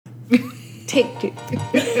Take two.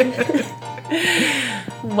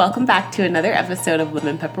 Welcome back to another episode of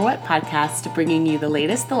Lemon Pepper Wet Podcast, bringing you the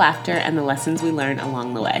latest, the laughter, and the lessons we learn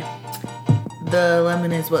along the way. The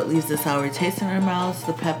lemon is what leaves the sour taste in our mouths.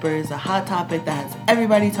 The pepper is a hot topic that has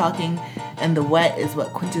everybody talking. And the wet is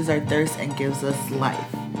what quenches our thirst and gives us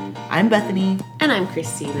life. I'm Bethany. And I'm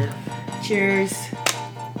Christina. Cheers.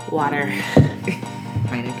 Water.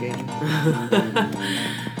 Heineken.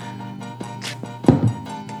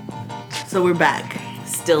 So we're back.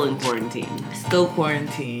 Still in quarantine. Still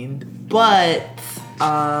quarantined. But,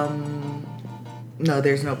 no,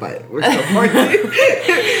 there's no but. We're still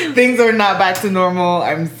quarantined. Things are not back to normal.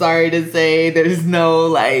 I'm sorry to say. There's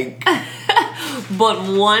no,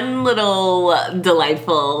 But one little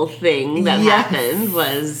delightful thing that happened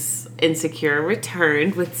was Insecure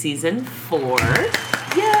returned with season 4.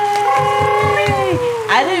 Yay!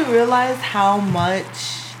 I didn't realize how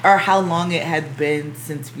much or how long it had been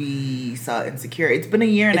since we saw Insecure. It's been a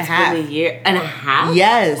year and a half. It's been a year and a half?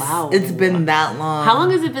 Yes. Wow. It's been that long. How long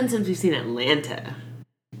has it been since we've seen Atlanta?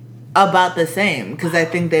 About the same, because I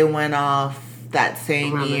think they went off that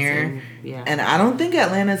same Around year. Yeah. And I don't think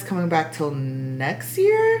Atlanta's coming back till next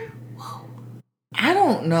year. Whoa. I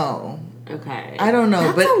don't know. Okay. I don't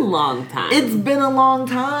know. That's but a long time. It's been a long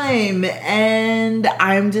time. And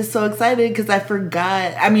I'm just so excited because I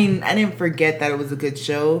forgot. I mean, I didn't forget that it was a good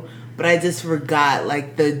show, but I just forgot,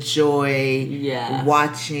 the joy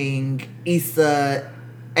watching Issa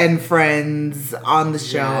and friends on the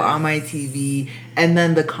show, on my TV, and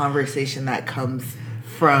then the conversation that comes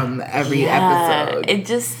from every episode. It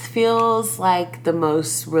just feels like the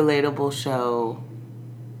most relatable show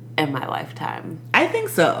in my lifetime. I think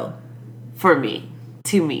so. For me.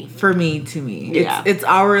 To me. For me, to me. Yeah. It's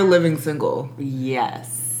our Living Single.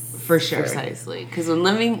 Yes. For sure. Precisely. Because when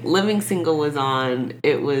Living Single was on,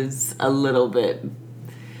 it was a little bit...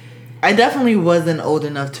 I definitely wasn't old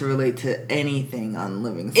enough to relate to anything on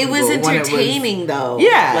Living Single. It was entertaining, though.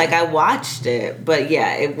 Yeah. I watched it, but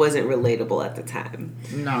it wasn't relatable at the time.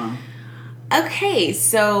 No. Okay,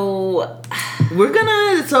 so...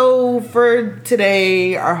 So for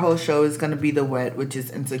today, our whole show is going to be the wet, which is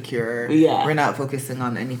Insecure. Yeah. We're not focusing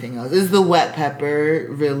on anything else. This is the wet pepper,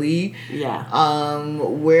 really. Yeah.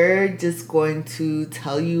 We're just going to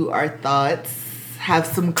tell you our thoughts, have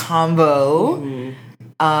some combo,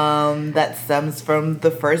 that stems from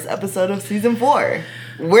the first episode of season 4.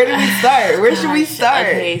 Where did we start? Where should we start?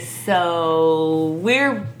 Okay, so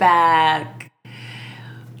we're back.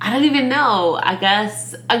 I don't even know. I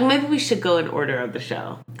guess maybe we should go in order of the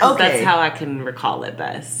show. Okay. That's how I can recall it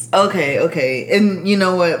best. Okay. And you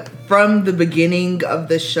know what? From the beginning of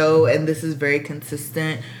the show, and this is very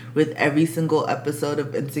consistent with every single episode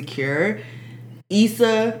of Insecure,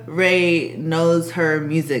 Issa Rae knows her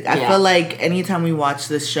music. I feel like anytime we watch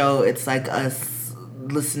this show, it's like us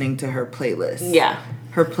listening to her playlist. Yeah.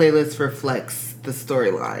 Her playlist reflects the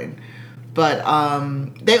storyline. But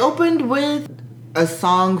they opened with a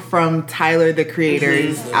song from Tyler, the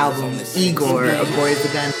Creator's album, Igor, A Boy Is a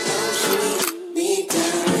Gun.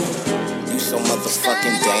 You so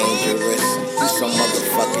motherfucking dangerous. You so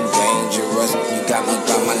motherfucking dangerous. You got me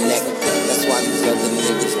by my neck. That's why these other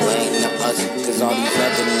niggas lame to us. Cause all these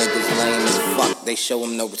other niggas lame as fuck. They show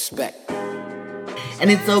them no respect.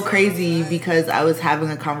 And it's so crazy because I was having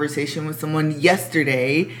a conversation with someone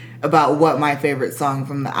yesterday about what my favorite song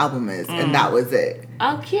from the album is, and that was it.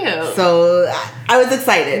 Oh, cute. So I was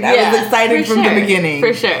excited. I was excited from the beginning.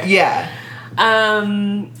 For sure. Yeah.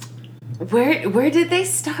 Where did they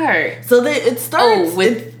start? So it starts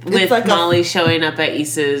with Molly showing up at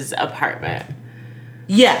Issa's apartment.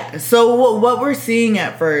 Yeah. So what we're seeing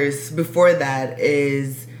at first before that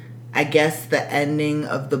is, I guess, the ending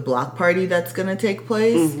of the block party that's going to take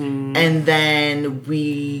place. Mm-hmm. And then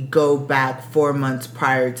we go back 4 months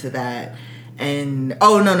prior to that. And,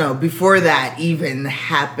 before that even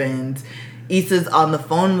happened, Issa's on the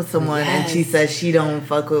phone with someone and she says she don't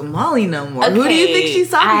fuck with Molly no more. Okay. Who do you think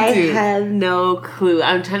she's talking to? I have no clue.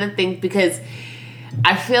 I'm trying to think because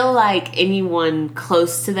I feel like anyone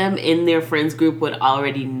close to them in their friends group would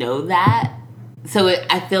already know that. So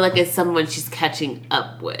I feel like it's someone she's catching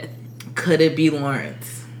up with. Could it be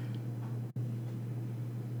Lawrence?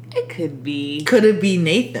 It could be. Could it be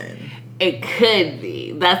Nathan? It could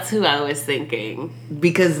be. That's who I was thinking.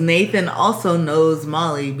 Because Nathan also knows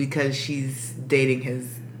Molly because she's dating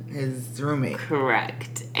his roommate.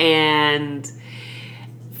 Correct. And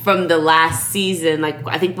from the last season,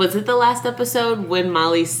 I think, was it the last episode when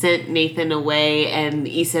Molly sent Nathan away and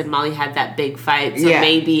Issa and Molly had that big fight? So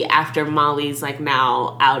maybe after Molly's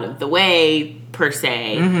now out of the way, per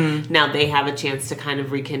se. Now they have a chance to kind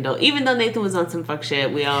of rekindle. Even though Nathan was on some fuck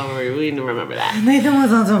shit, we didn't remember that. Nathan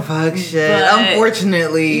was on some fuck shit, But,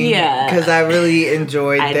 unfortunately. yeah. Because I really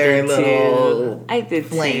enjoyed their little I did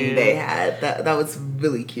fling too. they had. That was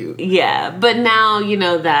really cute. Yeah, but now you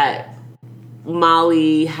know that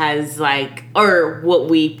Molly has or what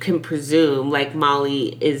we can presume,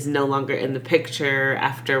 Molly is no longer in the picture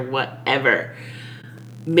after whatever.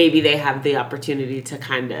 Maybe they have the opportunity to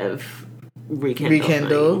kind of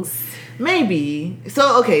rekindle. Things. Maybe.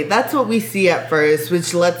 So, okay, that's what we see at first,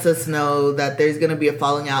 which lets us know that there's going to be a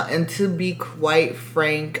falling out. And to be quite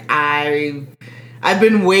frank, I've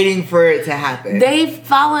been waiting for it to happen. They've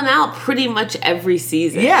fallen out pretty much every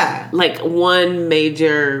season. Yeah. One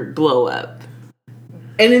major blow up.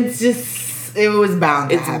 And it was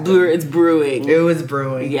bound to happen. It's brewing. It was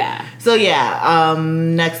brewing. Yeah. So yeah,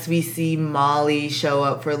 next we see Molly show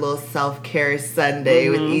up for a little self-care Sunday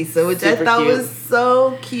with Issa, which I thought was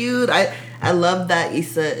so cute. I love that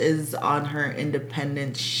Issa is on her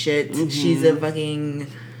independent shit. She's a fucking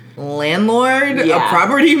landlord, a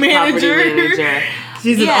property manager.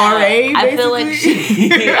 She's an RA, basically.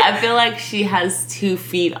 I feel like she has 2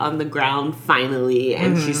 feet on the ground finally,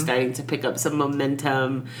 and she's starting to pick up some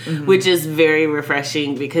momentum, which is very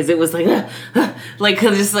refreshing because it was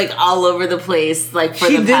just all over the place. For the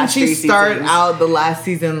past 3 seasons. She start out the last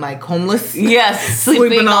season homeless? Yes,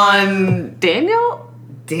 sleeping on Daniel.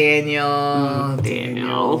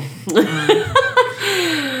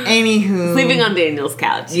 Anywho, sleeping on Daniel's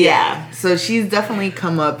couch. Yeah. So she's definitely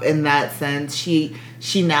come up in that sense. She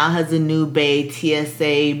now has a new bae,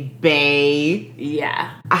 TSA bae.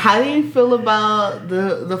 Yeah. How do you feel about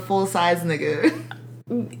the full size nigga?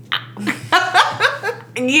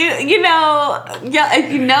 You know,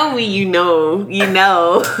 if you know me, you know.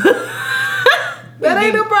 That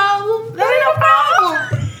ain't a problem.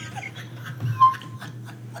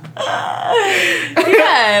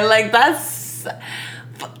 Yeah, that's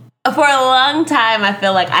for a long time. I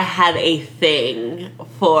feel like I had a thing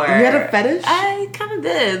for. You had a fetish? I kind of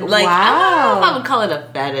did. Wow. I don't know if I would call it a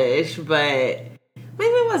fetish, but maybe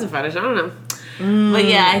it was a fetish. I don't know. But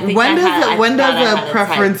yeah, I think when does a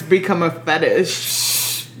preference become a fetish?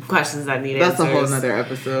 Questions I need That's answers. a whole nother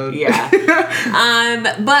episode. Yeah.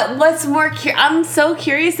 But what's more I'm so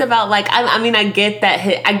curious about I get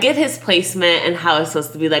that I get his placement and how it's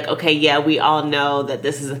supposed to be okay, yeah, we all know that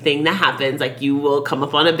this is a thing that happens. You will come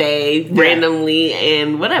up on a bae randomly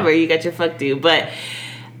and whatever, you got your fuck due. But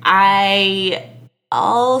I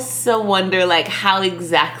also wonder how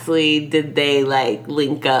exactly did they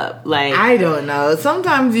link up? I don't know.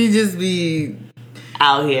 Sometimes you just be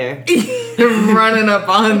out here running up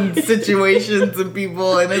on situations and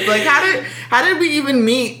people, and it's how did we even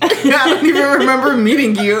meet? I don't even remember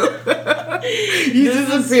meeting you. You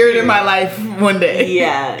just appeared in my life one day.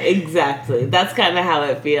 Yeah, exactly. That's kind of how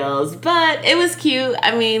it feels. But it was cute.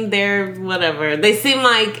 I mean, they're whatever. They seem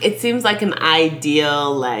it seems like an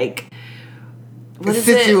ideal what is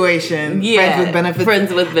situation. Yeah, friends with benefits.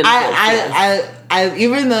 Friends with benefits. I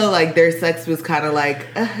even though their sex was kind of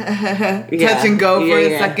touch and go for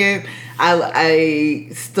a second, I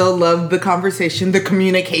still loved the conversation, the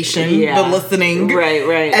communication, the listening.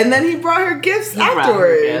 Right. And then he brought her gifts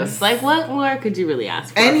afterwards. What more could you really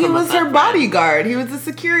ask for? And he was her bodyguard. He was the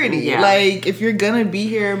security. Yeah. If you're gonna be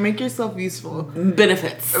here, make yourself useful.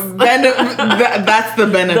 Benefits. That's the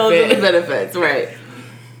benefit. Those are the benefits, right.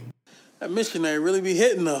 That missionary really be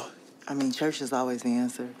hitting, though. I mean, church is always the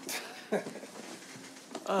answer.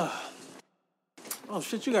 Oh,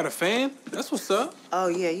 shit, you got a fan? That's what's up. Oh,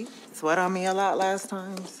 yeah, you sweat on me a lot last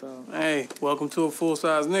time, so... Hey, welcome to a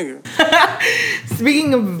full-size nigga.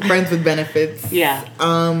 Speaking of friends with benefits,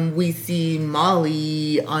 we see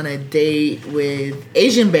Molly on a date with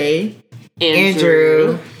Asian bae,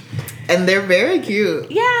 Andrew. And they're very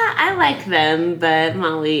cute. Yeah, I like them, but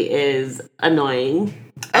Molly is annoying.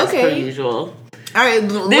 As per usual. All right.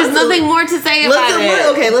 There's nothing more to say about it.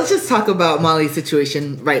 Okay, let's just talk about Molly's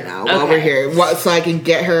situation right now while we're here. So I can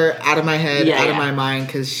get her out of my head, out of my mind,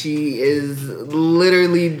 because she is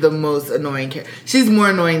literally the most annoying character. She's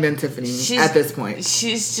more annoying than Tiffany at this point.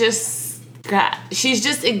 She's just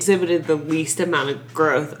exhibited the least amount of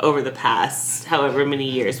growth over the past however many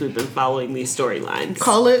years we've been following these storylines.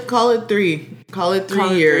 Call it 3. Call it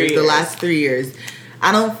 3 years. The last 3 years.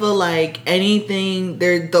 I don't feel like anything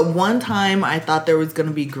there. The one time I thought there was going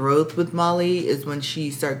to be growth with Molly is when she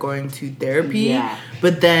started going to therapy. Yeah.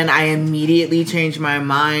 But then I immediately changed my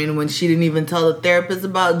mind when she didn't even tell the therapist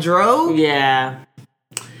about Dro. Yeah.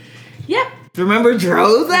 Yep. Remember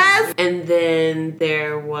Dro's ass? And then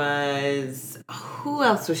there was, who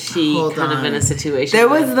else was she Hold kind of on. in a situation There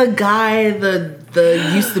with? was the guy,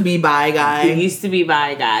 the used to be bi guy. He used to be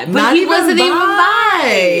bi guy, but Not he even wasn't even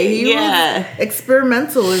bi. He was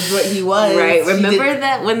experimental is what he was. Right. He Remember did-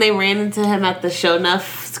 that when they ran into him at the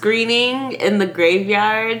Shonuff screening in the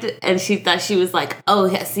graveyard and she thought she was like,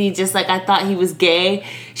 oh, see, just like I thought he was gay.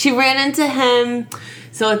 She ran into him.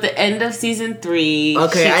 So at the end of season 3,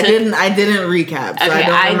 Okay, I didn't recap, so I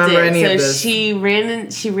don't remember any of this. She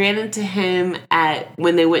ran into him at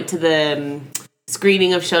when they went to the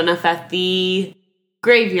screening of Shonuff at the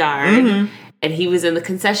graveyard, and he was in the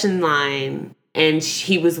concession line, and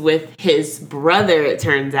he was with his brother. It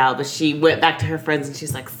turns out, but she went back to her friends and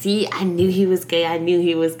she's like, "See, I knew he was gay. I knew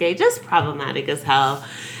he was gay." Just problematic as hell.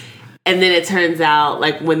 And then it turns out,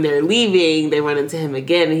 like, when they're leaving, they run into him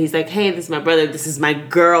again. And he's like, hey, this is my brother. This is my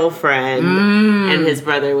girlfriend. And his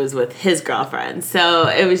brother was with his girlfriend. So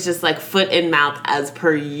it was just, like, foot in mouth as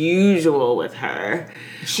per usual with her.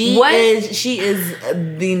 She is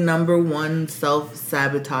the number one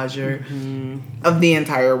self-sabotager of the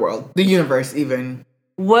entire world. The universe, even.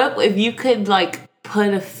 What, if you could, like,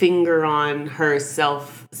 put a finger on her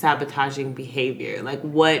self-sabotaging behavior, like,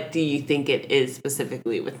 what do you think it is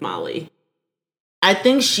specifically with Molly? I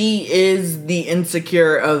think she is the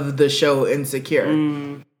Insecure of the show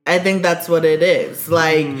Insecure. I think that's what it is.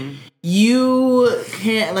 Like, you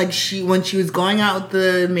can't, like, when she was going out with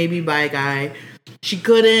the maybe bi guy, she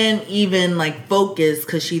couldn't even, like, focus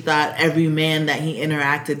because she thought every man that he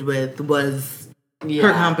interacted with was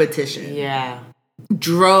her competition. Yeah.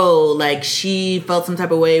 Dro, like, she felt some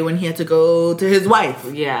type of way when he had to go to his wife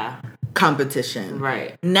Yeah. competition.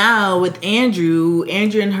 Right. Now with Andrew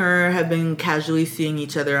and her have been casually seeing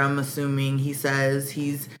each other. I'm assuming he says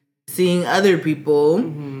he's seeing other people,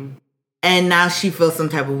 and now she feels some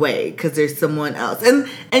type of way because there's someone else. And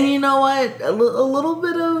you know what? A little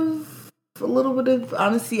bit of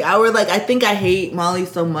honesty. I think I hate Molly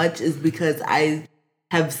so much is because I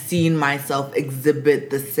have seen myself exhibit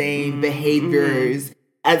the same behaviors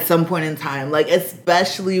at some point in time. Like,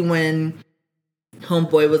 especially when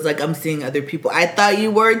Homeboy was like, I'm seeing other people. I thought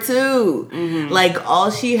you were too. Like,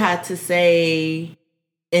 all she had to say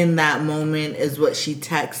in that moment is what she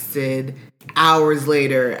texted hours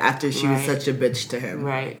later after she was such a bitch to him.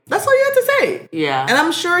 Right. That's all you had to say. Yeah. And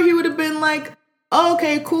I'm sure he would have been like, oh,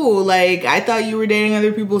 okay, cool. Like, I thought you were dating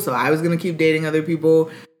other people, so I was going to keep dating other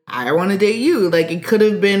people. I want to date you. Like, it could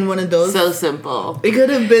have been one of those. So simple. It could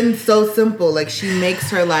have been so simple. Like, she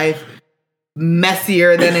makes her life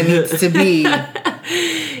messier than it needs to be.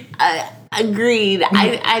 Agreed.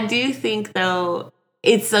 I do think, though,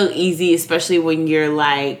 it's so easy, especially when you're,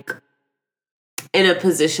 like, in a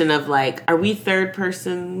position of, like, are we third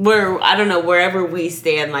person? I don't know, wherever we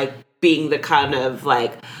stand, like, being the kind of,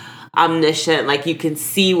 like, omniscient, like, you can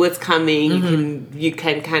see what's coming, you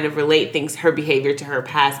can kind of relate her behavior to her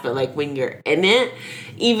past, but, like, when you're in it,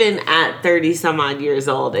 even at 30 some odd years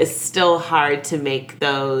old, it's still hard to make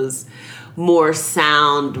those more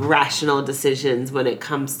sound, rational decisions when it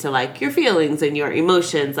comes to, like, your feelings and your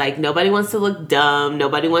emotions. Like, nobody wants to look dumb,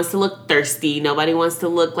 nobody wants to look thirsty, nobody wants to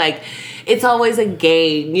look like it's always a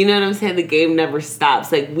game, you know what I'm saying? The game never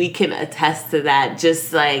stops. Like, we can attest to that,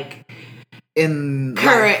 just like In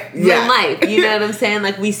current real life, you know what I'm saying?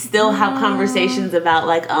 Like, we still have conversations about,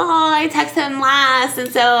 like, oh, I texted him last, and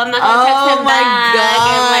so I'm not gonna text him back.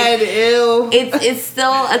 God, And, like, ew. it's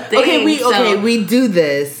still a thing. Okay, we do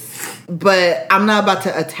this, but I'm not about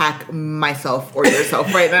to attack myself or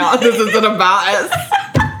yourself right now. This isn't about us.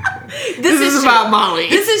 This is about Molly.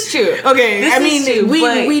 This is true. Okay, This I is mean, true,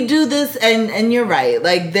 but we do this, and you're right.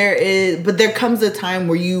 Like, there comes a time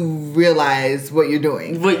where you realize what you're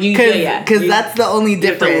doing. Because that's the only have to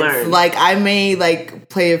difference. learn. Like, I may, like,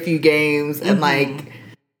 play a few games and, like,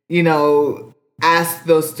 you know, ask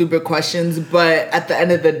those stupid questions, but at the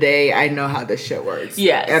end of the day, I know how this shit works.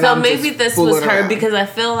 Yeah, And so I'm maybe just this was fooling her around. because I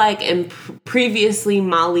feel like previously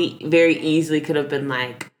Molly very easily could have been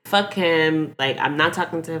like, fuck him, like, I'm not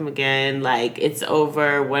talking to him again, like, it's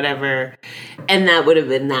over, whatever, and that would have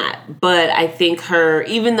been that. But I think her,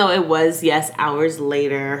 even though it was, yes, hours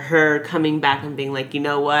later, her coming back and being like, you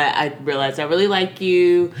know what, I realized I really like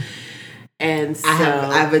you, and so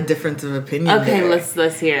I have a difference of opinion. okay, there.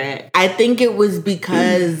 let's hear it. I think it was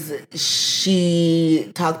because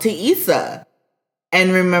she talked to Issa.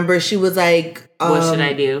 And remember, she was like, What should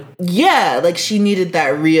I do? Yeah, like, she needed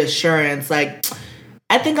that reassurance. Like,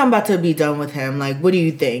 I think I'm about to be done with him. Like, what do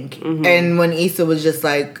you think? And when Issa was just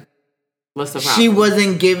like, What's the problem? she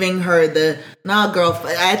wasn't giving her the, nah, girl.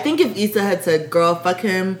 I think if Issa had said, girl, fuck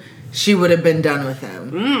him, she would have been done with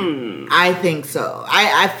him. I think so.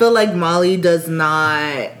 I feel like Molly does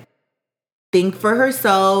not think for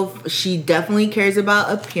herself. She definitely cares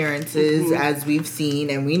about appearances, as we've seen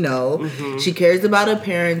and we know. She cares about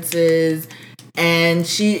appearances, and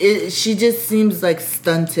she just seems like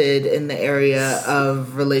stunted in the area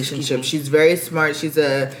of relationships. She's very smart. She's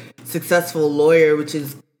a successful lawyer, which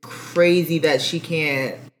is crazy that she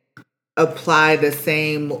can't apply the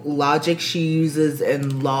same logic she uses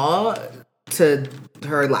in law to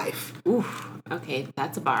her life. Oof. Okay,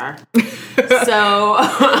 that's a bar. So,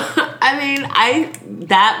 I mean,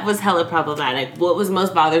 that was hella problematic. What was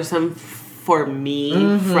most bothersome for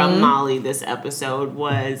me from Molly this episode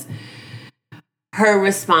was her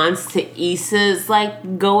response to Issa's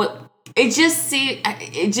It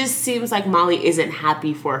just seems like Molly isn't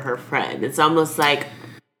happy for her friend. It's almost like,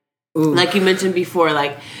 like you mentioned before,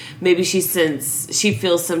 like maybe she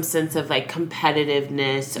feels some sense of like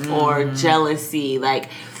competitiveness or jealousy. Like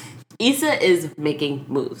Issa is making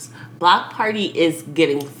moves. Block Party is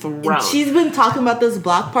getting thrown. She's been talking about this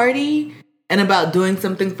block party and about doing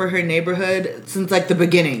something for her neighborhood since like the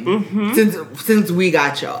beginning. Since we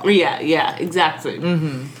got y'all. Yeah, exactly.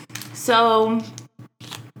 So,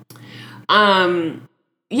 so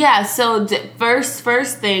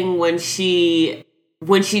first thing when she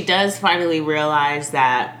does finally realize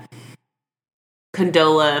that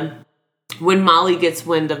Condola, when Molly gets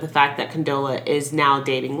wind of the fact that Condola is now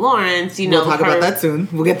dating Lawrence, we'll talk about that soon.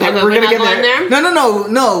 We'll get that. Okay, we're gonna get there. No.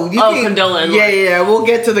 Condola and Lawrence. Yeah. We'll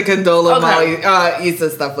get to the Condola, Molly, Issa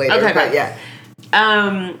stuff later. Okay, but yeah.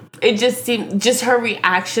 It just seemed, just her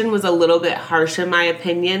reaction was a little bit harsh in my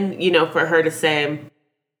opinion. For her to say,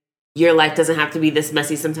 your life doesn't have to be this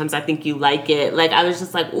messy. Sometimes I think you like it. Like, I was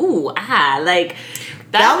just like, ooh, like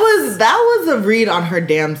that was a read on her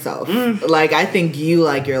damn self. Like, I think you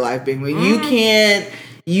like your life being you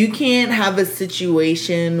can't have a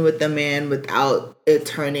situation with a man without it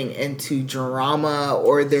turning into drama,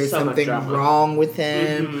 or there's something wrong with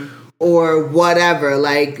him or whatever.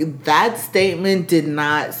 Like, that statement did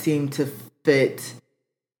not seem to fit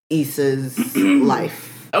Issa's life.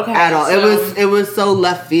 Okay, at all. It was so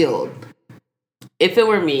left field. If it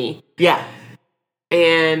were me, yeah,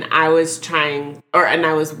 and I was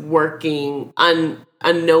I was working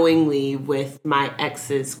unknowingly with my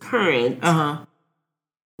ex's current,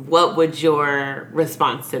 what would your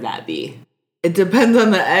response to that be? It depends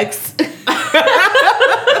on the ex.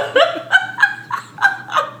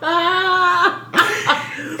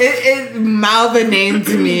 it mouth a name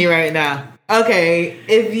to me right now. Okay,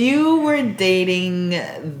 if you were dating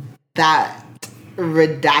that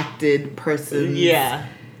redacted person,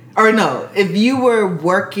 or no, if you were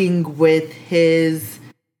working with his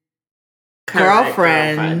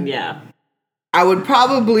girlfriend, I would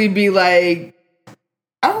probably be like,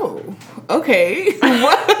 oh, okay.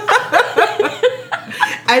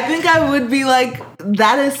 I think I would be like,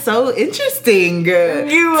 that is so interesting.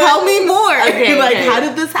 Tell me more. Okay, how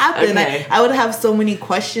did this happen? Okay. I would have so many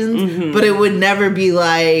questions, but it would never be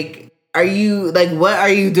like, what are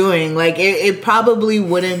you doing? Like, it probably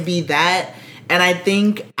wouldn't be that. And I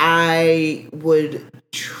think I would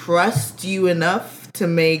trust you enough to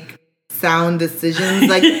make sound decisions.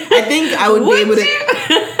 Like, I think I would be able to,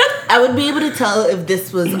 I would be able to tell if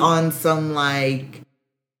this was on some like,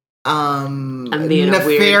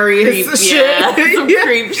 nefarious shit. Some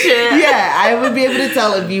creep shit. Yeah, I would be able to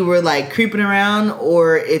tell if you were like creeping around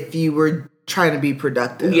or if you were trying to be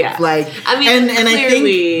productive. Yeah, like, I mean,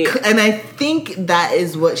 clearly, I think that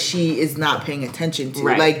is what she is not paying attention to.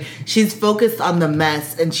 Right. Like, she's focused on the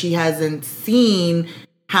mess and she hasn't seen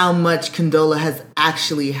how much Condola has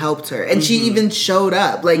actually helped her, and she even showed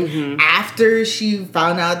up. Like, after she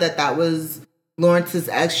found out that was Lawrence's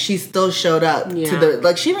ex, she still showed up to the,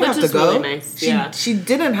 like, she didn't have to go. Really nice. She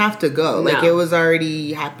didn't have to go. Like, it was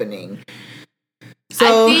already happening.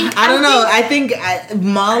 So, I don't know. I think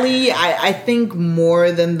Molly, I think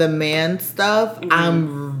more than the man stuff,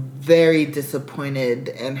 I'm very disappointed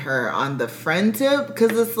in her on the friend tip,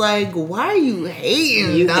 because it's like, why are you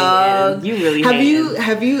hating, dog? You really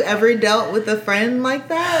have you ever dealt with a friend like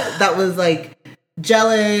that? That was like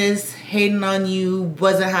jealous, hating on you,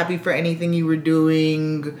 wasn't happy for anything you were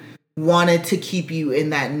doing, wanted to keep you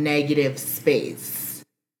in that negative space.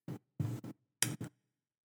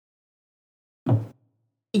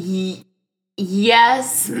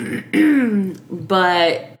 Yes,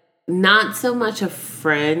 but not so much a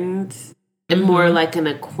friend, and more like an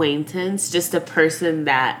acquaintance, just a person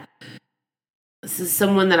that, this is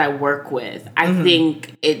someone that I work with. I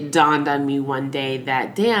think it dawned on me one day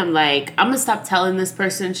that, damn, like, I'm gonna stop telling this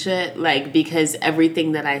person shit, like, because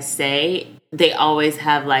everything that I say they always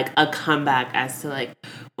have like a comeback as to like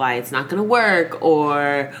why it's not gonna work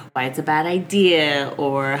or why it's a bad idea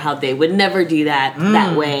or how they would never do that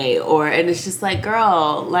way, and it's just like,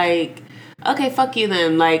 girl, like, okay, fuck you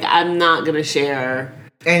then. Like, I'm not gonna share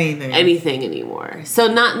anything anymore. So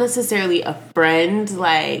not necessarily a friend,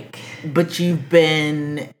 like, but you've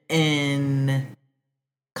been in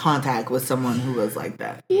contact with someone who was like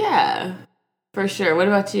that. Yeah, for sure. What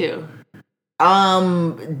about you?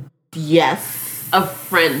 Yes. A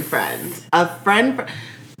friend.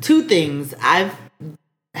 Two things. I've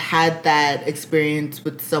had that experience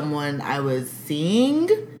with someone I was seeing.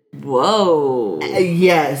 Whoa.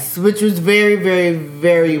 Yes, which was very, very,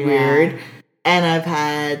 very weird. And I've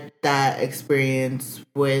had that experience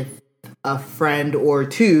with a friend or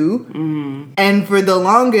two. Mm-hmm. And for the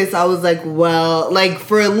longest, I was like, well, like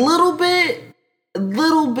for a little bit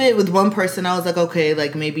with one person, I was like, okay,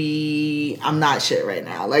 like maybe I'm not shit right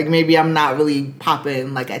now. Like maybe I'm not really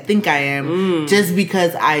popping like I think I am, just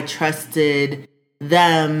because I trusted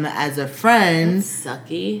them as a friend. That's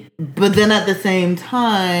sucky. But then at the same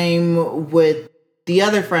time with the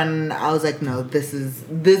other friend, I was like, no, this is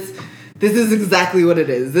exactly what it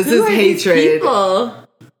is. This is hatred.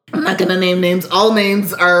 I'm not gonna name names. All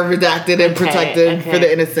names are redacted and protected for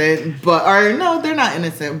the innocent. No, they're not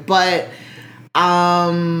innocent. But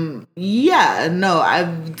I've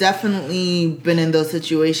definitely been in those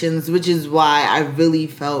situations, which is why I really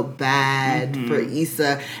felt bad for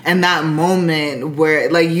Issa. And that moment where,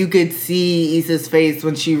 like, you could see Issa's face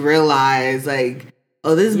when she realized, like,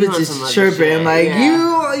 oh, this bitch is chirping. Like,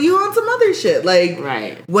 you on some other shit. Like,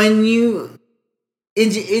 right. When you...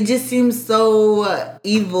 It just seems so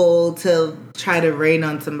evil to try to rain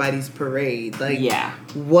on somebody's parade. Like,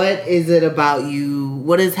 what is it about you?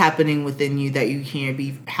 What is happening within you that you can't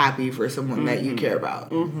be happy for someone that you care about?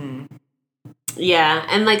 Mm-hmm. Yeah,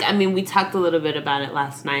 and like, I mean, we talked a little bit about it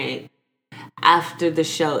last night after the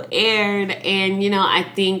show aired, and, you know, I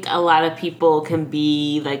think a lot of people can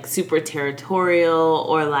be like super territorial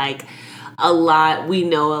or like... we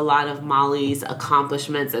know a lot of Molly's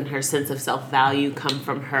accomplishments and her sense of self-value come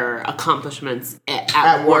from her accomplishments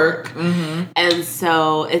at work. Mm-hmm. And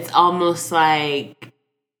so it's almost like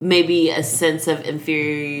maybe a sense of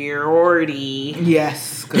inferiority.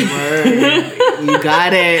 Yes, good word. You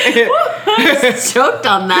got it. Choked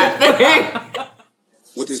on that thing.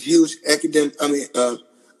 With this huge academic,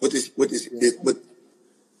 with this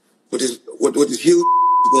huge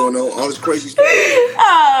going on, all this crazy stuff.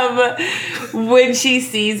 When she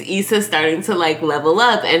sees Issa starting to like level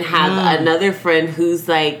up and have another friend who's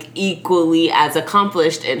like equally as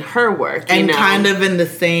accomplished in her work, and kind of in the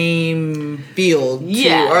same field,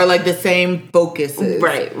 too, or like the same focuses,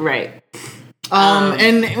 right.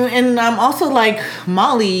 And I'm also like,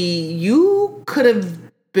 Molly, you could have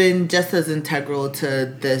been just as integral to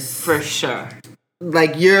this, for sure.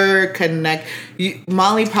 Like,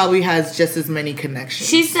 Molly probably has just as many connections.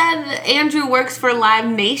 She said Andrew works for Live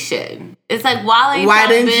Nation. It's like, why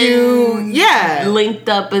didn't you linked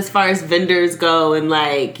up as far as vendors go and,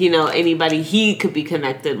 like, you know, anybody he could be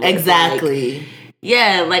connected with. Exactly.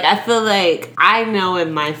 Like, I feel like I know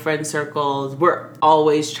in my friend circles, we're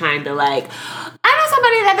always trying to, like, I know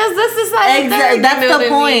somebody that does this, exactly. That's the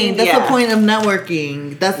point. That's the point of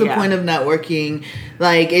networking. That's the point of networking.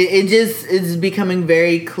 Like, it just is becoming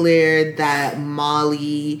very clear that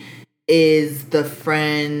Molly is the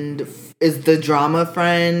friend, is the drama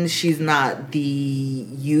friend. She's not the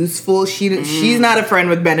useful. She's not a friend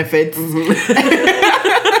with benefits.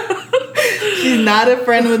 She's not a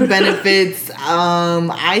friend with benefits.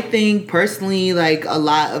 I think personally, like, a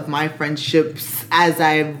lot of my friendships as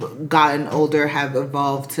I've gotten older have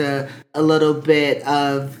evolved to a little bit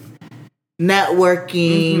of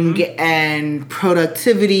networking and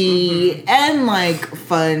productivity and like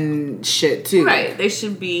fun shit too. Right. They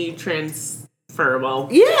should be transferable.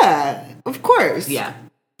 Yeah, of course. Yeah.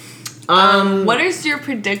 What is your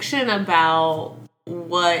prediction about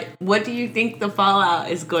what do you think the fallout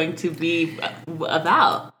is going to be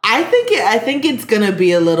about? I think it's gonna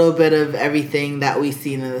be a little bit of everything that we've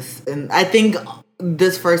seen in this, and I think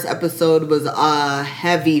this first episode was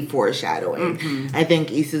heavy foreshadowing. I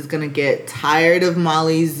think Issa's gonna get tired of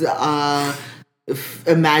Molly's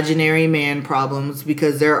imaginary man problems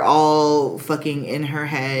because they're all fucking in her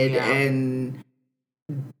head and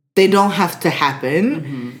they don't have to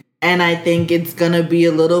happen. And I think it's gonna be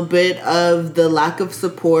a little bit of the lack of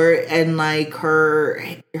support and like her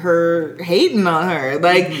hating on her.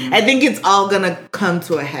 Like I think it's all gonna come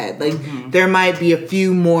to a head. Like there might be a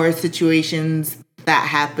few more situations that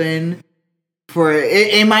happen for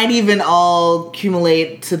it might even all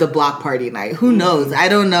accumulate to the block party night. Who knows? I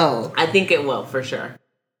don't know. I think it will, for sure.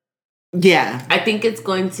 Yeah. I think it's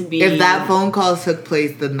going to be... If that phone call took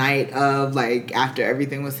place the night of, like, after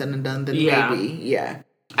everything was said and done, then maybe. Yeah.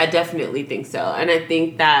 I definitely think so. And I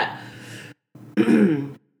think that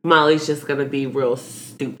Molly's just going to be real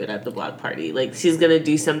stupid at the block party. Like, she's going to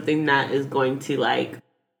do something that is going to, like,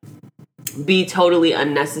 be totally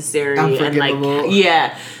unnecessary and, like,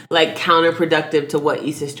 like, counterproductive to what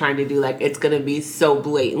Issa's trying to do. Like, it's going to be so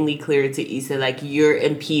blatantly clear to Issa, like, you're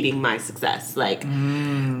impeding my success. Like,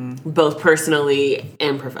 both personally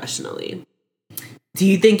and professionally. Do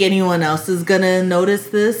you think anyone else is going to notice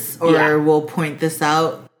this or will point this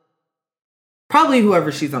out? Probably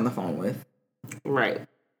whoever she's on the phone with. Right.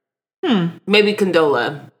 Maybe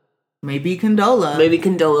Condola. Maybe Condola. Maybe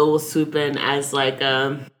Condola will swoop in as, like,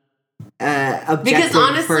 objective because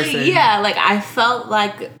honestly, person. like, I felt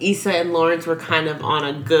like Issa and Lawrence were kind of on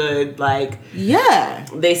a good, like... Yeah.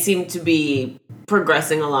 They seem to be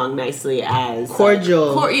progressing along nicely as...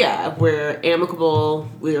 Cordial. We're amicable,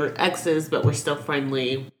 we're exes, but we're still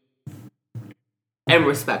friendly and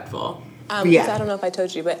respectful. I don't know if I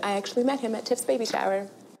told you, but I actually met him at Tiff's baby shower.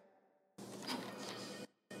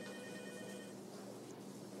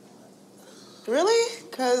 Really?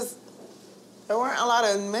 Because there weren't a lot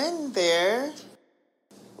of men there.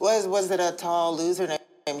 Was it a tall loser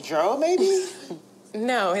named Joe, maybe?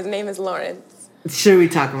 No, his name is Lawrence. Should we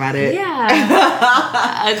talk about it?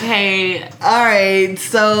 Yeah. Okay. All right.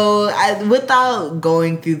 So, without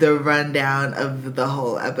going through the rundown of the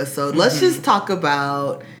whole episode, let's just talk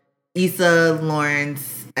about Issa,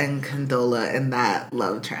 Lawrence, and Condola and that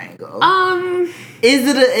love triangle. Is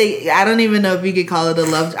it I don't even know if you could call it a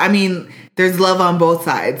love... I mean, there's love on both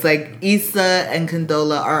sides. Like, Issa and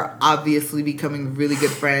Condola are obviously becoming really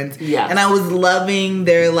good friends. Yeah. And I was loving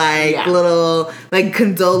their, like, little... Like,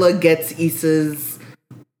 Condola gets Issa's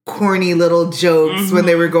corny little jokes when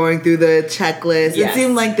they were going through the checklist. Yes. It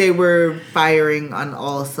seemed like they were firing on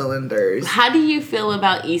all cylinders. How do you feel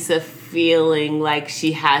about Issa feeling like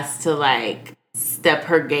she has to, like, step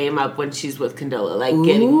her game up when she's with Condola? Like,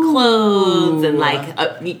 getting clothes and,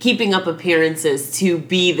 like, keeping up appearances to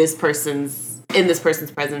be in this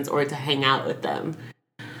person's presence or to hang out with them.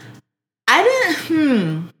 I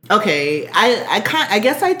didn't... Okay. I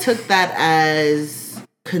guess I took that as...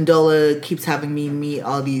 Condola keeps having me meet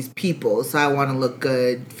all these people, so I want to look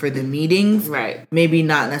good for the meetings. Right. Maybe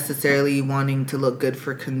not necessarily wanting to look good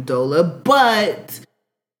for Condola, but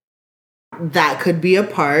that could be a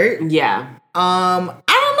part. Yeah. I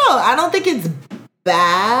don't know. I don't think it's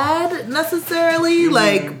bad necessarily.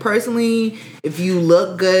 Like, personally, if you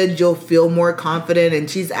look good, you'll feel more confident, and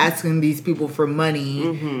she's asking these people for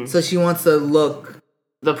money, so she wants to look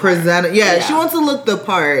the presenter. Yeah, she wants to look the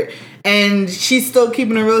part. And she's still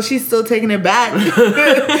keeping it real. She's still taking it back.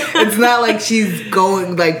 It's not like she's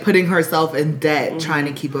going, like, putting herself in debt trying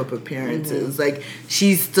to keep up appearances. Like,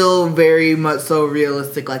 she's still very much so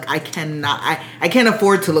realistic. Like, I can't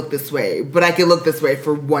afford to look this way, but I can look this way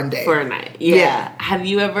for one day. For a night. Yeah. Have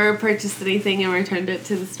you ever purchased anything and returned it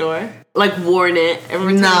to the store? Like, worn it and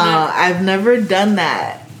returned it? No, I've never done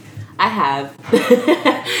that. I have.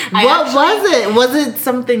 What was it? Was it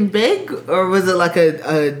something big or was it like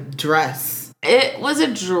a dress? It was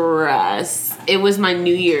a dress. It was my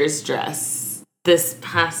New Year's dress. This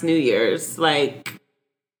past New Year's. Like,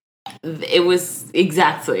 it was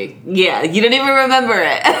exactly. Yeah, you didn't even remember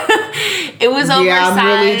it. It was oversized. Yeah,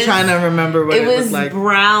 I'm really trying to remember what it was like. It was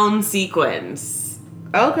brown sequins.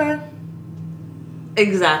 Okay.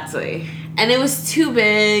 Exactly. And it was too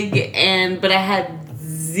big, but I had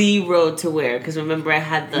zero to wear because remember I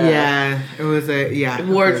had the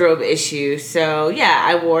wardrobe issue. So yeah,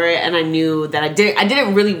 I wore it and I knew that I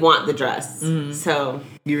didn't really want the dress. So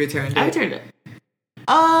you returned it. I returned it.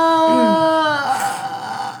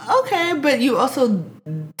 Okay, but you also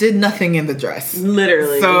did nothing in the dress.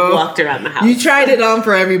 Literally, so walked around the house. You tried it on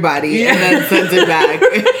for everybody and then sent it back.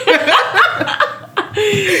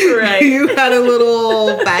 Right. You had a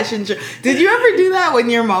little fashion show. Did you ever do that when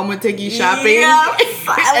your mom would take you shopping? Yeah.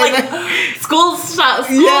 Like school's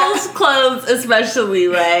clothes, especially,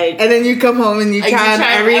 like. And then you come home and you try on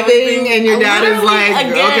everything, and your dad is like,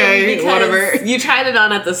 okay, whatever. You tried it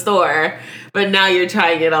on at the store, but now you're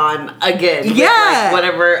trying it on again. With, like,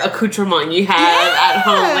 whatever accoutrement you have at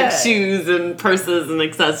home, like shoes and purses and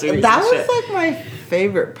accessories. That was like my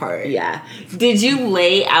favorite part. Yeah. Did you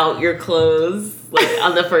lay out your clothes? Like,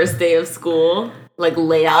 on the first day of school? Like,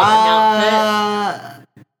 lay out an outfit?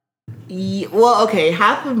 Well, okay,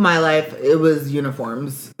 half of my life it was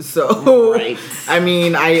uniforms. So, Right. I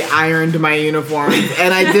mean, I ironed my uniforms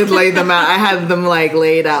and I did lay them out. I had them like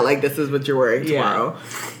laid out like this is what you're wearing tomorrow.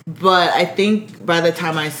 But I think by the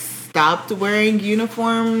time I stopped wearing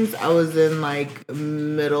uniforms, I was in like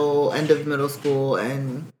end of middle school,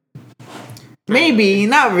 and maybe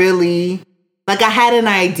not really. Like I had an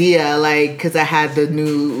idea, like because I had the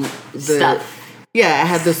Stuff. Yeah, I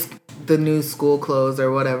had the new school clothes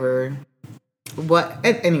or whatever.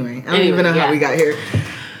 Anyway, I don't even know how we got here.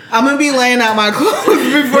 I'm gonna be laying out my clothes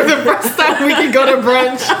before the first time we can go to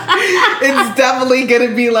brunch. It's definitely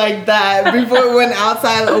gonna be like that. Before when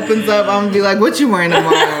outside opens up, I'm gonna be like, "What you wearing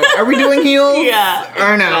tomorrow? Are we doing heels? Yeah,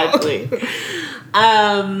 or no?" exactly.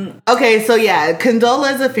 Okay, so yeah,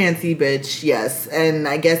 Condola is a fancy bitch, yes, and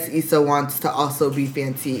I guess Issa wants to also be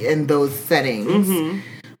fancy in those settings.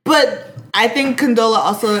 But I think Condola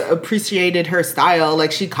also appreciated her style.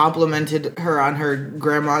 Like, she complimented her on her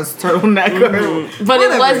grandma's turtleneck. But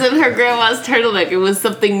it wasn't her grandma's turtleneck. It was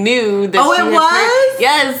something new. That Oh, she it had was?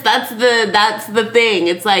 Yes, that's the thing.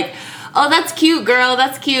 It's like, oh, that's cute, girl.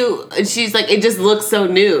 That's cute. And she's like, it just looks so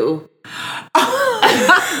new.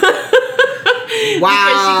 Wow.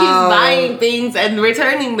 Because she keeps buying things and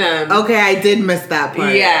returning them. Okay, I did miss that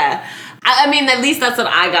part. Yeah. I mean, at least that's what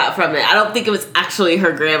I got from it. I don't think it was actually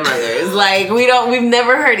her grandmother's. Like, we've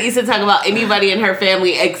never heard Issa talk about anybody in her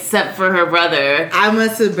family except for her brother. I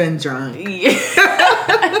must have been drunk.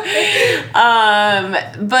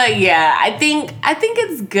 But yeah, I think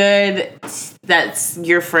it's good that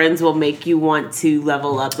your friends will make you want to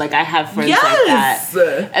level up. Like, I have friends like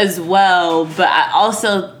that as well. But I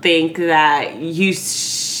also think that you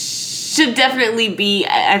should definitely be,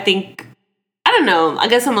 I think, I don't know. I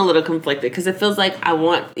guess I'm a little conflicted because it feels like I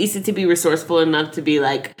want Issa to be resourceful enough to be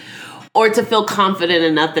like, or to feel confident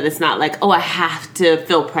enough that it's not like, oh, I have to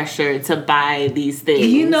feel pressure to buy these things.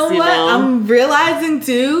 You know what? I'm realizing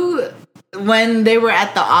too, when they were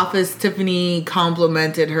at the office, Tiffany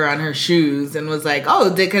complimented her on her shoes and was like,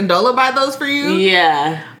 oh, did Condola buy those for you?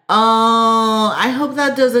 Yeah. Oh, I hope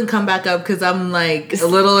that doesn't come back up because I'm like a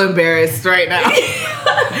little embarrassed right now.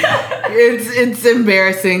 It's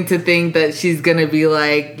embarrassing to think that she's gonna be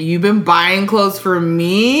like, you've been buying clothes for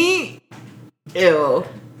me? Ew.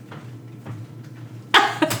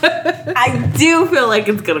 I do feel like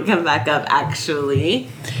it's gonna come back up, actually.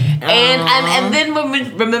 And then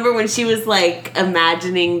remember when she was like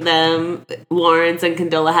imagining them, Lawrence and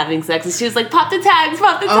Condola having sex, and she was like, pop the tags.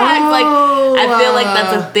 Like, I feel like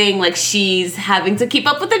that's a thing. Like, she's having to keep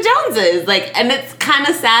up with the Joneses. Like, and it's kind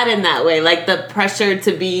of sad in that way. Like, the pressure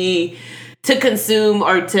to consume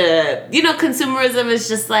or to, consumerism is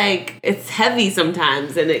just like, it's heavy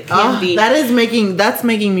sometimes, and it can be. That's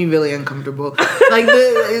making me really uncomfortable. Like,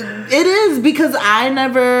 it is, because I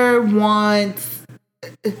never want.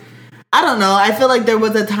 I don't know. I feel like there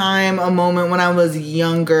was a moment when I was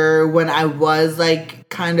younger when I was like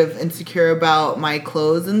kind of insecure about my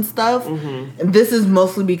clothes and stuff. Mm-hmm. And this is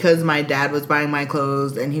mostly because my dad was buying my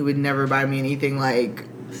clothes and he would never buy me anything like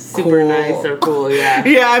super nice or cool, yeah.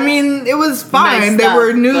 Yeah, I mean, it was fine. Nice they stuff,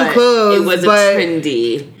 were new clothes. It wasn't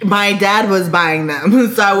trendy. My dad was buying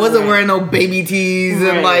them. So I wasn't wearing no baby tees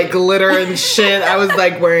and like glitter and shit. I was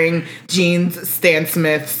like wearing jeans, Stan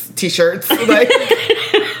Smith's t-shirts. Like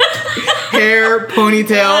hair,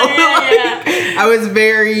 ponytail. I was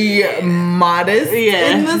very modest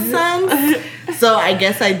in the sense. So I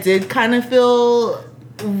guess I did kind of feel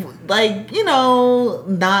like,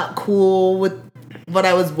 not cool with what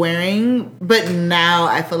I was wearing. But now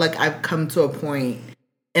I feel like I've come to a point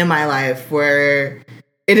in my life where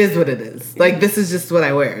it is what it is. Like, this is just what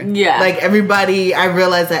I wear. Yeah. Like, I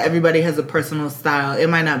realize that everybody has a personal style. It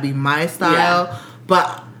might not be my style,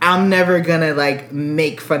 but I'm never gonna like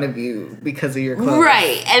make fun of you because of your clothes.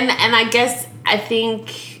 Right. And I guess I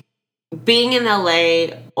think being in LA,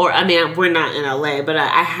 or I mean, we're not in LA, but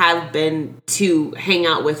I have been to hang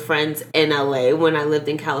out with friends in LA when I lived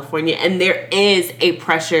in California, and there is a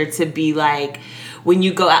pressure to be like, when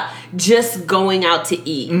you go out, just going out to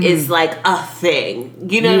eat is like a thing.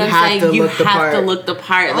 You know what I'm saying? You have to look the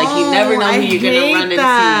part. Like, you never know who you're gonna run into. You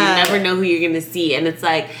never know who you're gonna see, and it's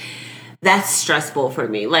like, that's stressful for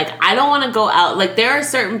me. Like, I don't want to go out. Like, there are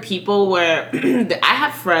certain people where I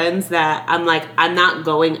have friends that I'm like, I'm not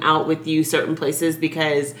going out with you certain places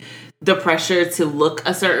because the pressure to look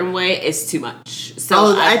a certain way is too much.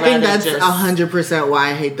 So I think that's 100%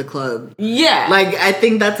 why I hate the club. Yeah. Like, I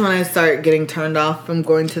think that's when I start getting turned off from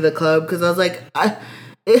going to the club, because I was like,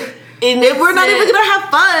 We're not even gonna have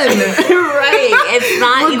fun. Right. It's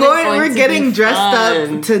not We're getting dressed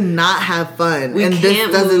up to not have fun. And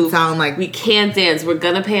this doesn't sound like we can't dance. We're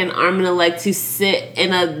gonna pay an arm and a leg to sit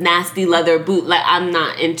in a nasty leather boot. Like, I'm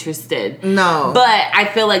not interested. No. But I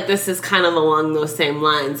feel like this is kind of along those same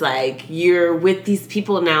lines. Like, you're with these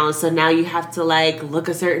people now, so now you have to like look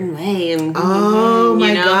a certain way and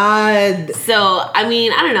my God. So I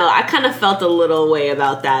mean, I don't know. I kind of felt a little way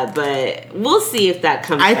about that, but we'll see if that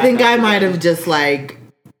comes I back think up I might again. have just like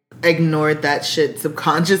ignored that shit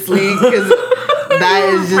subconsciously because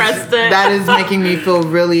that is making me feel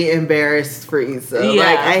really embarrassed for Issa. Yeah.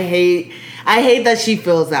 Like I hate that she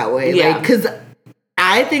feels that way. Yeah. Like, because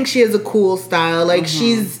I think she has a cool style. Like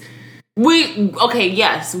yes,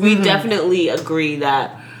 we definitely agree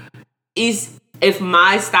that if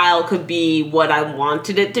my style could be what I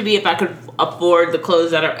wanted it to be, if I could afford the clothes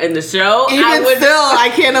that are in the show,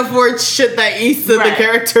 I can't afford shit that Issa, Right. the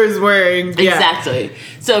character, is wearing. Exactly.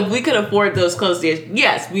 So if we could afford those clothes,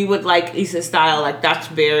 yes, we would like Issa's style. Like, that's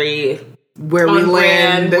very where we on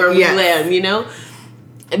brand, land. where we Yes. land, you know?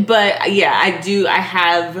 But yeah,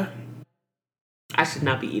 I should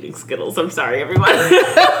not be eating Skittles. I'm sorry, everyone.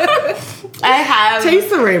 I have Taste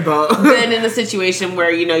the rainbow. been in a situation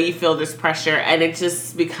where, you know, you feel this pressure and it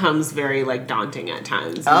just becomes very, like, daunting at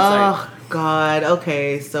times. It's God.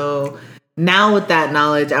 Okay, so now with that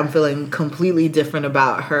knowledge, I'm feeling completely different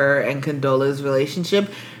about her and Condola's relationship,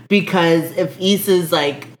 because if Issa's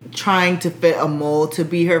like trying to fit a mold to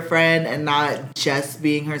be her friend and not just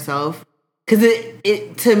being herself, because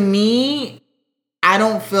it to me, I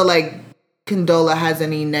don't feel like Condola has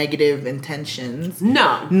any negative intentions.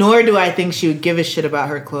 No. Nor do I think she would give a shit about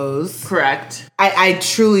her clothes. Correct. I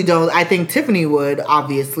truly don't. I think Tiffany would,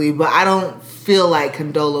 obviously, but I don't feel like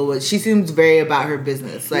Condola would. She seems very about her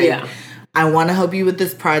business. Like, Yeah. I want to help you with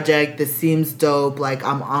this project. This seems dope. Like,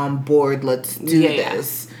 I'm on board. Let's do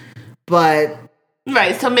this. But...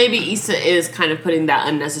 Right, so maybe Issa is kind of putting that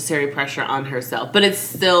unnecessary pressure on herself, but it's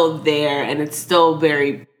still there and it's still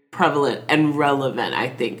very prevalent and relevant, I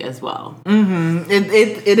think, as well. Mm-hmm.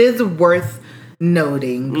 It is worth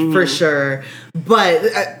noting for sure. But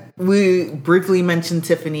we briefly mentioned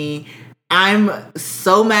Tiffany. I'm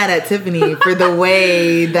so mad at Tiffany for the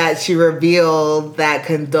way that she revealed that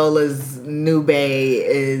Condola's new bae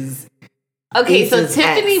is. Okay, so Issa's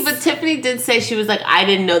ex. Tiffany did say, she was like, I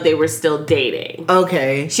didn't know they were still dating.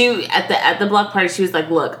 Okay. She at the block party, she was like,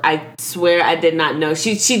 look, I swear I did not know.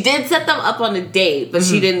 She did set them up on a date, but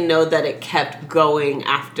she didn't know that it kept going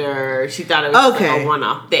after. She thought it was like a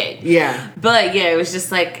one-off thing. Yeah. But yeah, it was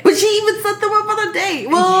just like, But she even set them up on a date.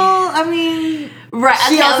 Well, I mean, right.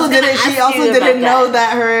 She okay, also didn't know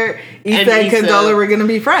that her Issa and Condola were gonna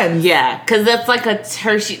be friends. Yeah, because that's like a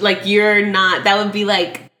tertiary. Like, you're not. That would be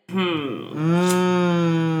like. I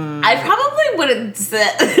probably wouldn't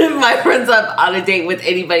set my friends up on a date with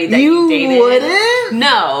anybody that you dated. You wouldn't?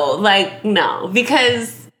 No,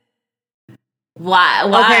 because why?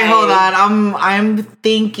 Okay, hold on. I'm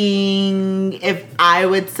thinking if I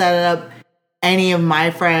would set up any of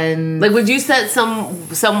my friends. Like, would you set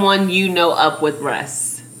someone you know up with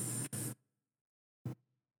Russ?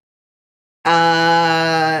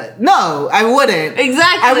 No, I wouldn't.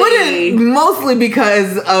 Exactly. I wouldn't, mostly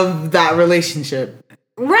because of that relationship.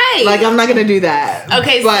 Right. Like, I'm not gonna do that.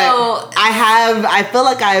 Okay, but so I feel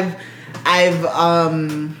like I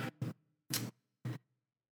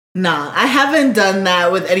haven't done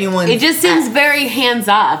that with anyone. It just seems very hands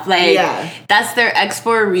off. Like, that's their ex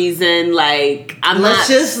for a reason. Like, let's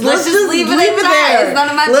just leave it there. It's none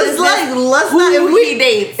of my business.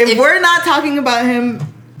 If we're not talking about him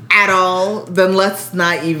at all, then let's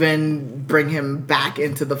not even bring him back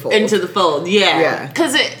into the fold. Yeah.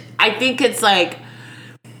 Because I think it's like,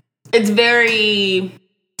 it's very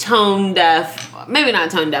tone deaf. Maybe not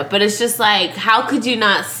tone deaf, but it's just like, how could you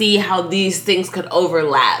not see how these things could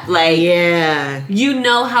overlap? Like, you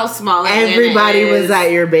know how small everybody was at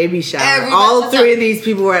your baby shower. All three of these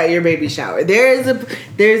people were at your baby shower.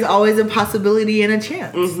 There's always a possibility and a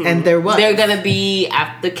chance, and there was. They're gonna be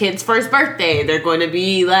at the kid's first birthday. They're going to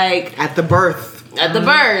be like at the birth.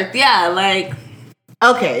 Yeah. Like,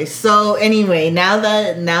 okay. So anyway, now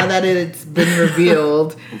that it's been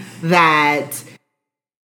revealed that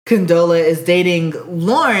Condola is dating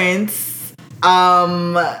Lawrence,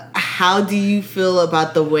 how do you feel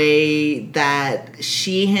about the way that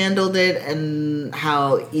she handled it and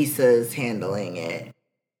how Issa's handling it?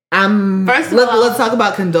 First of all, let's talk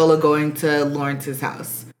about Condola going to Lawrence's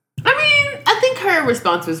house. I mean, I think her her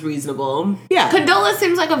response was reasonable. Yeah. Condola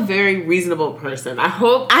seems like a very reasonable person. I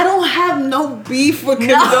don't have no beef with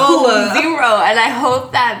Condola. No, zero. And I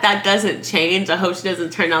hope that doesn't change. I hope she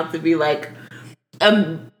doesn't turn out to be like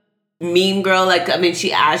a mean girl. Like, I mean,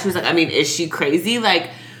 she asked, she was like, I mean, is she crazy? Like,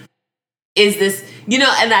 is this, you know,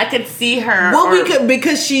 and I could see her. Well,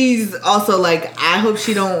 because she's also like, I hope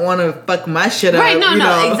she don't want to fuck my shit up. Right, no,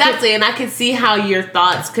 know? exactly. And I could see how your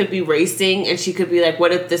thoughts could be racing, and she could be like,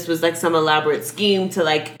 what if this was like some elaborate scheme to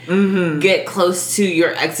like get close to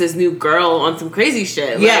your ex's new girl on some crazy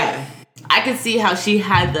shit? Yeah. Like, I could see how she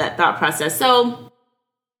had that thought process. So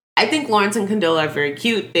I think Lawrence and Condola are very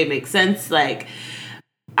cute. They make sense. Like,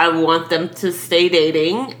 I want them to stay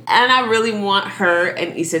dating, and I really want her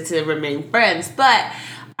and Issa to remain friends. But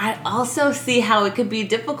I also see how it could be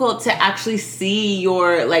difficult to actually see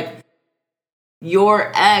your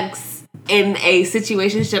ex in a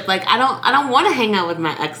situationship. Like, I don't want to hang out with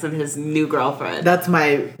my ex and his new girlfriend. That's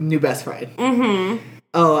my new best friend. Mm-hmm.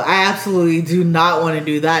 Oh, I absolutely do not want to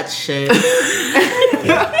do that shit.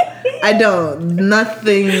 I don't.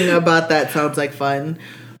 Nothing about that sounds like fun.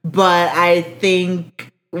 But I think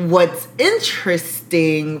what's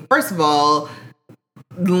interesting, first of all,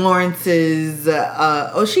 Lawrence's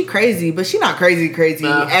she crazy, but she not crazy.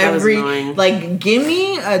 Like, give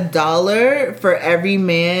me $1 for every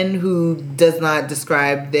man who does not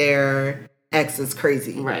describe their ex as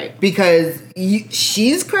crazy. Right. Because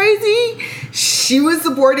she's crazy. She was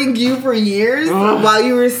supporting you for years while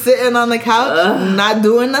you were sitting on the couch not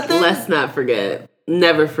doing nothing. Let's not forget.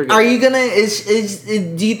 Never forget. Are you gonna?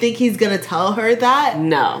 Do you think he's gonna tell her that?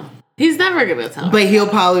 No, he's never gonna tell her. But he'll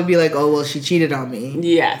probably be like, "Oh well, she cheated on me."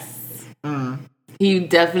 Yes, he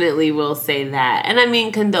definitely will say that. And I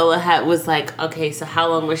mean, Condola was like, "Okay, so how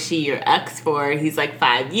long was she your ex for?" He's like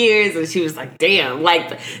 5 years, and she was like, "Damn, like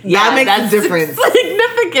that makes a difference.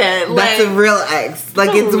 Significant. That's a real ex.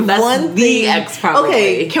 Like, it's one the thing. Ex, probably.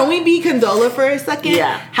 Okay, can we be Condola for a second?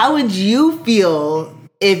 Yeah. How would you feel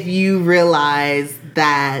if you realized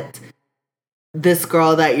that this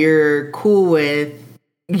girl that you're cool with,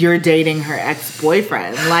 you're dating her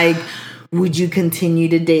ex-boyfriend? Like, would you continue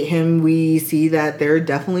to date him? We see that they're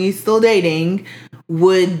definitely still dating.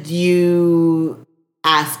 Would you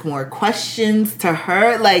ask more questions to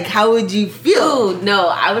her? Like, how would you feel? Oh, no,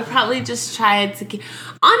 I would probably just try to keep...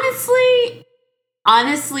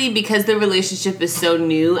 Honestly, because the relationship is so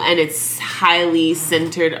new and it's highly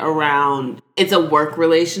centered around... It's a work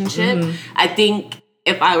relationship. I think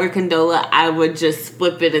if I were Condola, I would just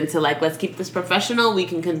flip it into, like, let's keep this professional. We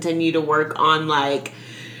can continue to work on, like...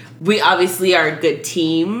 We obviously are a good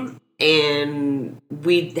team, and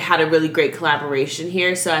we had a really great collaboration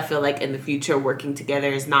here. So I feel like in the future, working together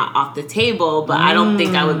is not off the table. But I don't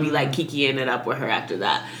think I would be, like, kikiing it up with her after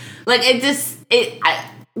that. Like,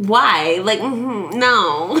 why? Like,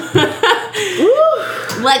 no.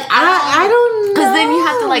 Like, I don't know. Because then you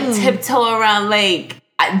have to, like, tiptoe around, like,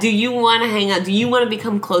 do you want to hang out? Do you want to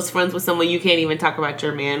become close friends with someone you can't even talk about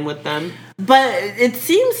your man with them? But it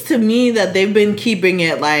seems to me that they've been keeping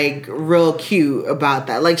it, like, real cute about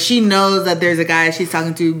that. Like, she knows that there's a guy she's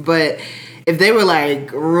talking to, but if they were,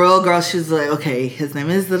 like, real girls, she's like, okay, his name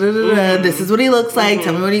is da-da-da-da, this is what he looks like,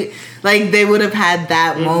 tell me what he... Like, they would have had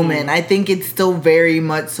that moment. I think it's still very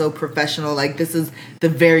much so professional. Like, this is the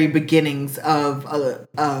very beginnings of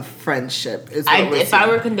a friendship. If I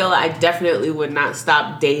were Condola, I definitely would not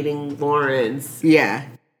stop dating Lawrence. Yeah.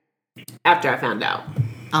 After I found out.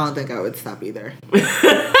 I don't think I would stop either.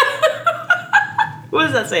 What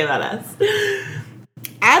does that say about us?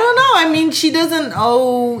 I don't know. I mean, she doesn't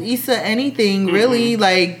owe Issa anything, really.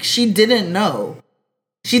 Like, she didn't know.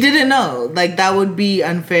 She didn't know. Like, that would be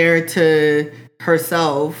unfair to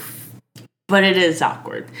herself. But it is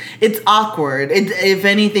awkward. It's awkward. If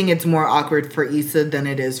anything, it's more awkward for Issa than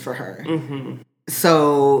it is for her.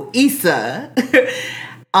 So, Issa...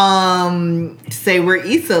 say we're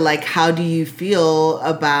Issa, like, how do you feel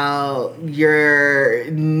about your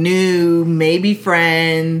new maybe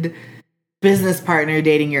friend, business partner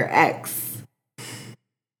dating your ex?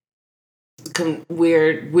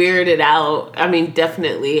 Weirded out. I mean,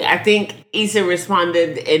 definitely. I think Issa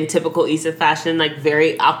responded in typical Issa fashion, like,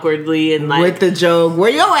 very awkwardly and, like, with the joke, "Where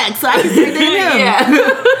your ex? So I can date him."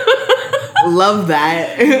 Yeah. Love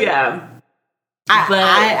that. Yeah.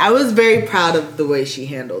 I was very proud of the way she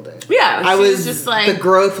handled it. Yeah, I was just like, the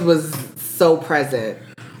growth was so present.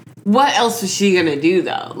 What else was she gonna do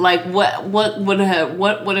though? Like, what would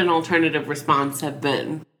an alternative response have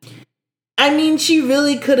been? I mean, she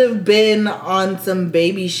really could have been on some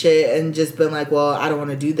baby shit and just been like, "Well, I don't want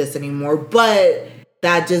to do this anymore." But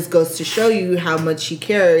that just goes to show you how much she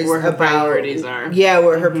cares Where her about priorities are. Yeah,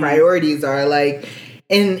 where her priorities are. Like,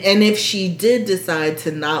 and if she did decide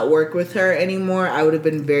to not work with her anymore, I would have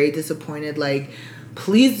been very disappointed. Like,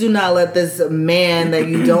 please do not let this man that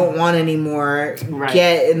you don't want anymore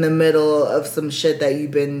get in the middle of some shit that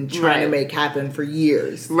you've been trying to make happen for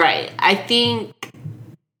years. Right. I think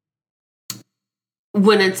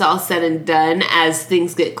when it's all said and done, as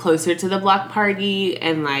things get closer to the block party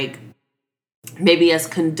and like maybe as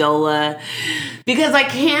Condola, because I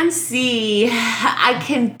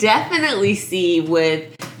can definitely see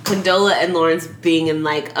with Condola and Lawrence being in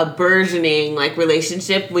like a burgeoning like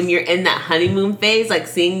relationship, when you're in that honeymoon phase, like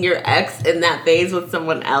seeing your ex in that phase with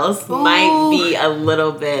someone else might be a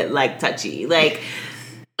little bit like touchy, like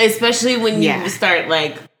especially when you start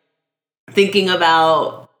like thinking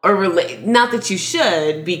about or relate. Not that you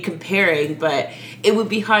should be comparing, but it would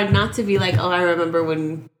be hard not to be like, oh, I remember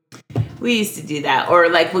when we used to do that, or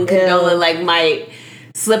like when Condola like might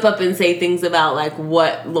slip up and say things about like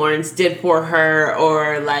what Lawrence did for her,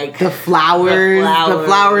 or like the flowers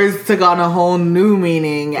took on a whole new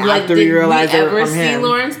meaning like, after we realized did it we was ever from see him.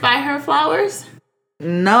 Lawrence buy her flowers?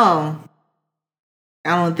 No,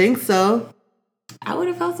 I don't think so. I would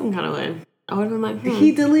have felt some kind of way. I would have been like,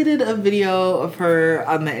 He deleted a video of her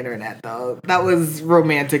on the internet though. That was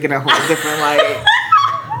romantic in a whole different light.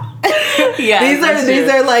 Yeah, these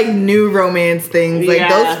are like new romance things. Like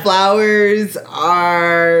those flowers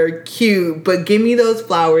are cute, but give me those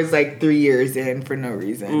flowers like 3 years in for no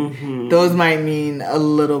reason. Those might mean a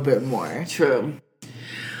little bit more. True.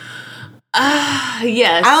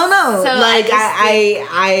 Yes. I don't know. So like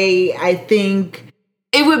I think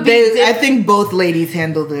it would be. I think both ladies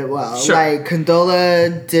handled it well. Sure. Like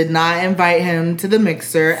Condola did not invite him to the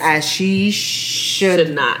mixer as she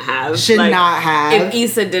should not have. If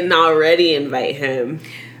Issa didn't already invite him.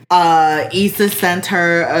 Issa sent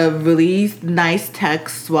her a really nice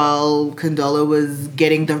text while Condola was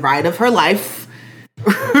getting the ride of her life.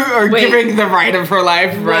 Or giving the ride of her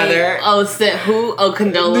life, rather. Oh, who? Oh,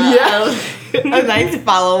 Condola. Yeah. A nice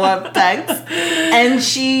follow-up text. And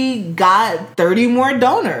she got 30 more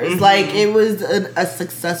donors. Like, it was a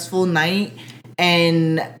successful night.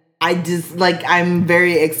 And I'm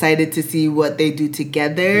very excited to see what they do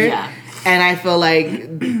together. Yeah. And I feel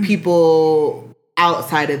like people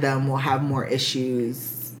outside of them will have more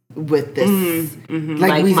issues with this.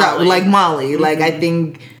 Like we saw, like Molly. Like, I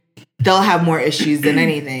think they'll have more issues than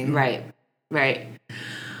anything. Right.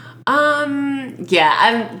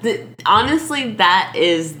 Honestly, that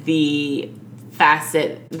is the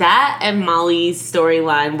facet, that and Molly's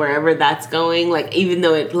storyline, wherever that's going, like, even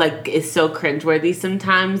though it like is so cringeworthy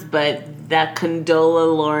sometimes, but that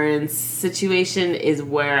Condola Lawrence situation is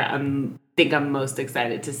where I'm most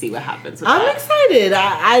excited to see what happens with I'm that. excited.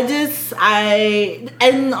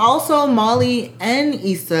 And also Molly and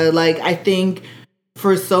Issa, like, I think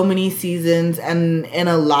for so many seasons and in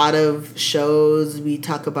a lot of shows, we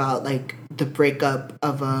talk about like the breakup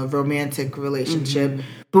of a romantic relationship,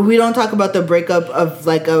 but we don't talk about the breakup of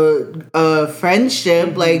like a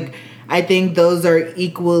friendship. Like, I think those are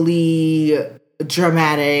equally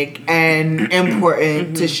dramatic and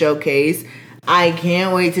important to showcase. I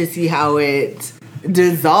can't wait to see how it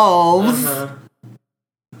dissolves.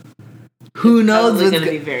 Who knows? It's going to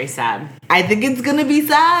be very sad. I think it's going to be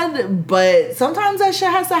sad, but sometimes that shit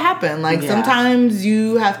has to happen. Like, sometimes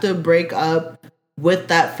you have to break up with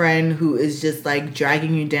that friend who is just, like,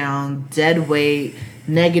 dragging you down, dead weight,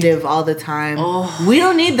 negative all the time. We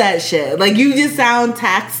don't need that shit. Like, you just sound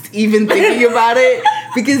taxed even thinking about it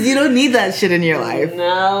because you don't need that shit in your life.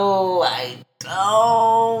 No, I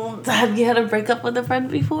don't. Have you had a breakup with a friend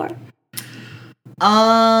before?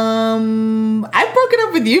 I've broken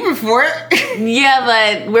up with you before. Yeah,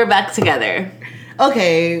 but we're back together.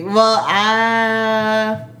 Okay, well,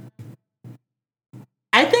 I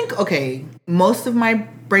think, most of my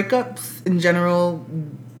breakups in general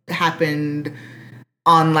happened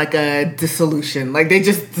on like a dissolution. Like, they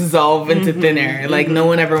just dissolve into thin air. Like, no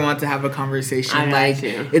one ever wants to have a conversation.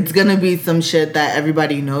 It's gonna be some shit that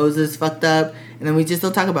everybody knows is fucked up, and then we just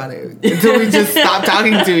don't talk about it until we just stop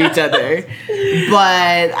talking to each other.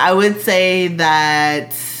 But I would say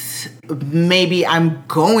that maybe I'm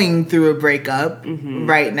going through a breakup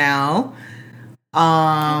right now.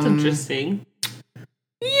 That's interesting.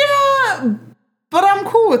 Yeah, but I'm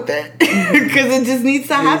cool with it because it just needs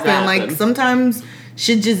to happen. Like, sometimes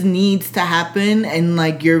shit just needs to happen, and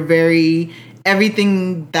like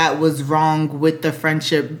everything that was wrong with the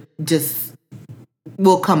friendship just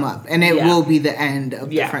will come up, and it will be the end of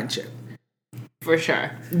the friendship. For sure.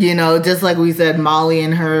 You know, just like we said, Molly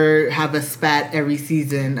and her have a spat every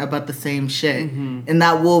season about the same shit. Mm-hmm. And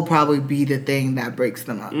that will probably be the thing that breaks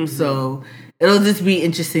them up. Mm-hmm. So it'll just be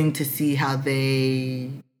interesting to see how they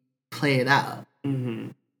play it out. Mm-hmm.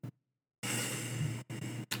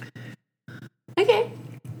 Okay.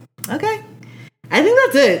 Okay. I think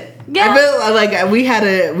that's it. Yeah. I feel like we had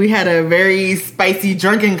a very spicy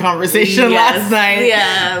drinking conversation last night.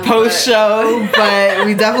 Yeah. Post show, but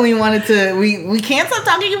we definitely wanted to. We can't stop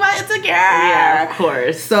talking about Insecure. Yeah, of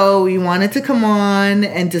course. So we wanted to come on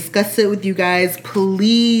and discuss it with you guys.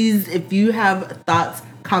 Please, if you have thoughts,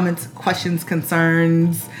 comments, questions,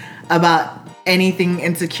 concerns about anything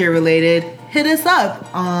Insecure related, hit us up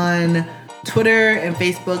on Twitter and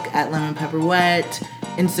Facebook at Lemon Pepper Wet,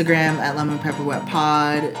 Instagram at Lemon Pepper Wet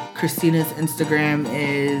Pod. Christina's Instagram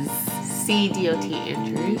is CDOT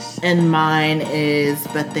Andrews. and mine is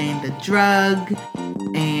Bethane the Drug.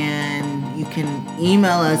 And you can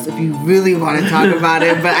email us if you really want to talk about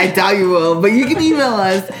it, but I doubt you will. But you can email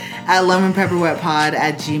us at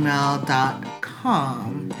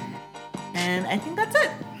lemonpepperwetpod@gmail.com. And I think that's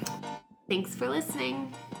it. Thanks for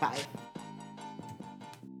listening. Bye.